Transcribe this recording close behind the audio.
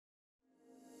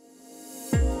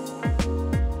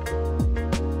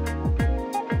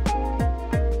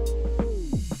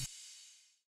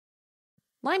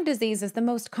Lyme disease is the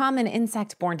most common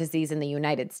insect-borne disease in the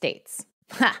United States.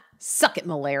 Ha! Suck it,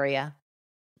 malaria!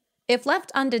 If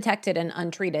left undetected and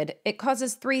untreated, it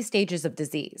causes 3 stages of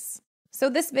disease. So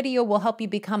this video will help you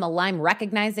become a Lyme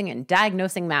recognizing and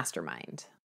diagnosing mastermind.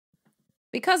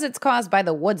 Because it's caused by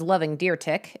the woods-loving deer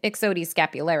tick, Ixodes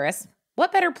scapularis,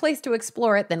 what better place to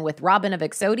explore it than with Robin of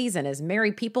Ixodes and his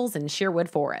merry peoples in Sherwood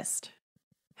Forest?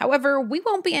 However, we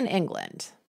won't be in England.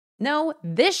 No,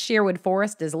 this Sherwood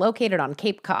Forest is located on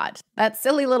Cape Cod, that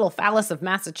silly little phallus of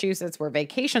Massachusetts where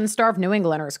vacation-starved New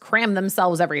Englanders cram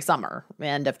themselves every summer.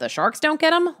 And if the sharks don't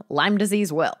get them, Lyme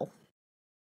disease will.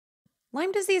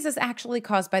 Lyme disease is actually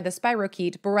caused by the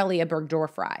spirochete Borrelia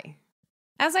burgdorferi.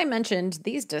 As I mentioned,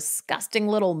 these disgusting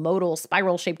little motile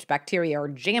spiral-shaped bacteria are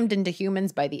jammed into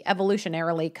humans by the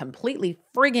evolutionarily completely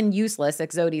friggin' useless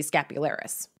Ixodes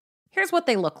scapularis. Here's what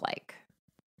they look like.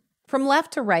 From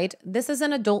left to right, this is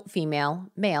an adult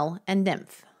female, male, and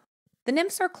nymph. The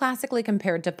nymphs are classically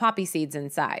compared to poppy seeds in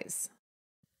size.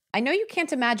 I know you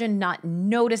can't imagine not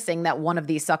noticing that one of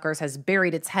these suckers has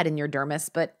buried its head in your dermis,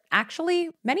 but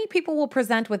actually, many people will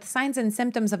present with signs and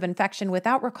symptoms of infection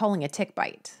without recalling a tick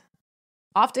bite.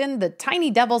 Often, the tiny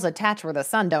devils attach where the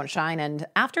sun don't shine and,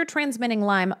 after transmitting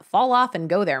Lyme, fall off and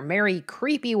go their merry,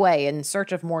 creepy way in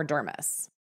search of more dermis.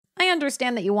 I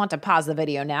understand that you want to pause the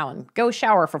video now and go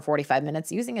shower for 45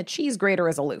 minutes using a cheese grater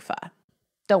as a loofah.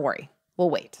 Don't worry, we'll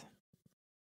wait.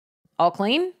 All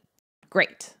clean?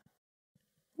 Great.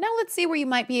 Now let's see where you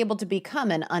might be able to become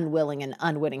an unwilling and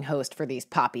unwitting host for these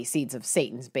poppy seeds of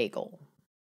Satan's bagel.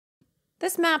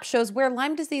 This map shows where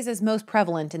Lyme disease is most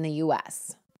prevalent in the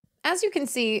US. As you can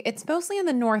see, it's mostly in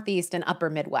the Northeast and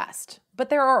Upper Midwest, but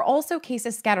there are also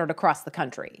cases scattered across the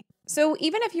country. So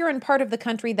even if you're in part of the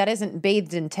country that isn't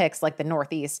bathed in ticks like the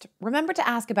Northeast, remember to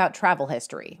ask about travel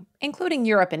history, including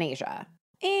Europe and Asia.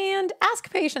 And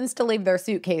ask patients to leave their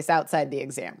suitcase outside the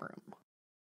exam room.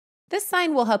 This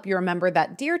sign will help you remember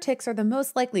that deer ticks are the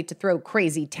most likely to throw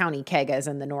crazy towny kegas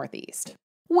in the Northeast.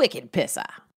 Wicked pissa.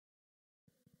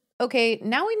 Okay,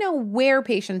 now we know where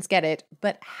patients get it,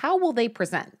 but how will they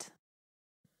present?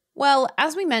 Well,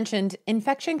 as we mentioned,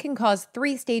 infection can cause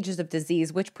 3 stages of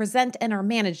disease which present and are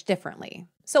managed differently,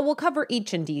 so we'll cover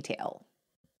each in detail.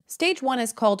 Stage 1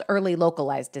 is called early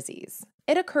localized disease.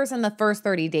 It occurs in the first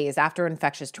 30 days after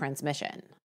infectious transmission.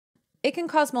 It can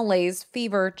cause malaise,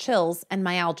 fever, chills, and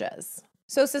myalgias.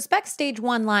 So suspect stage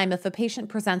 1 Lyme if a patient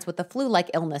presents with a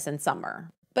flu-like illness in summer.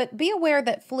 But be aware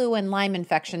that flu and Lyme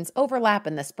infections overlap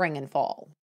in the spring and fall.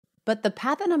 But the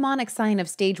pathognomonic sign of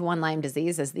stage 1 Lyme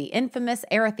disease is the infamous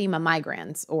erythema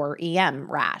migrans, or EM,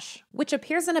 rash, which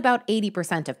appears in about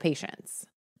 80% of patients.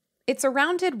 It's a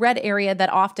rounded red area that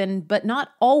often, but not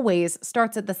always,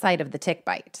 starts at the site of the tick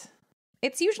bite.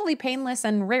 It's usually painless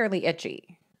and rarely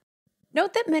itchy.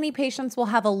 Note that many patients will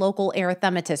have a local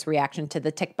erythematous reaction to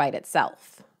the tick bite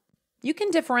itself. You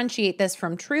can differentiate this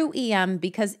from true EM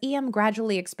because EM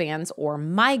gradually expands or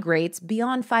migrates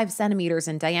beyond 5 centimeters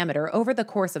in diameter over the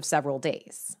course of several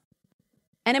days.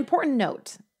 An important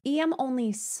note, EM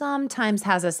only sometimes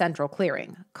has a central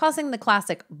clearing, causing the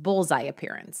classic bullseye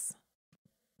appearance.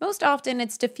 Most often,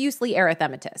 it's diffusely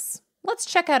erythematous.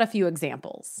 Let's check out a few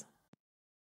examples.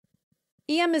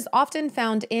 EM is often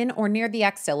found in or near the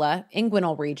axilla,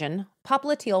 inguinal region,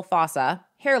 popliteal fossa,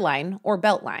 hairline, or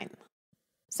belt line.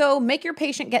 So make your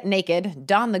patient get naked,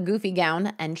 don the goofy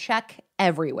gown, and check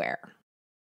everywhere.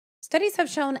 Studies have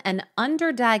shown an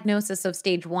underdiagnosis of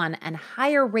stage 1 and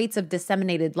higher rates of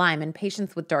disseminated Lyme in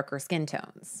patients with darker skin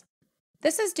tones.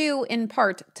 This is due, in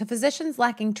part, to physicians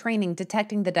lacking training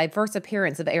detecting the diverse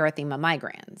appearance of erythema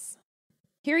migrans.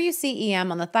 Here you see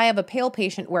EM on the thigh of a pale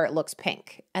patient where it looks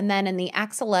pink, and then in the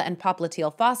axilla and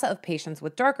popliteal fossa of patients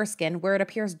with darker skin where it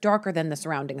appears darker than the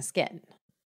surrounding skin.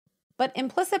 But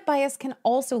implicit bias can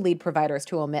also lead providers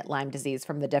to omit Lyme disease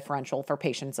from the differential for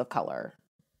patients of color.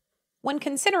 When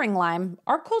considering Lyme,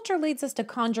 our culture leads us to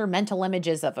conjure mental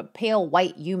images of a pale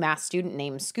white UMass student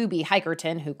named Scooby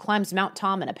Hikerton who climbs Mount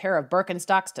Tom in a pair of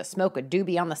Birkenstocks to smoke a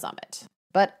doobie on the summit.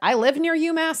 But I live near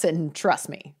UMass and trust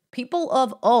me, people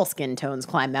of all skin tones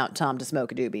climb Mount Tom to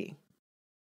smoke a doobie.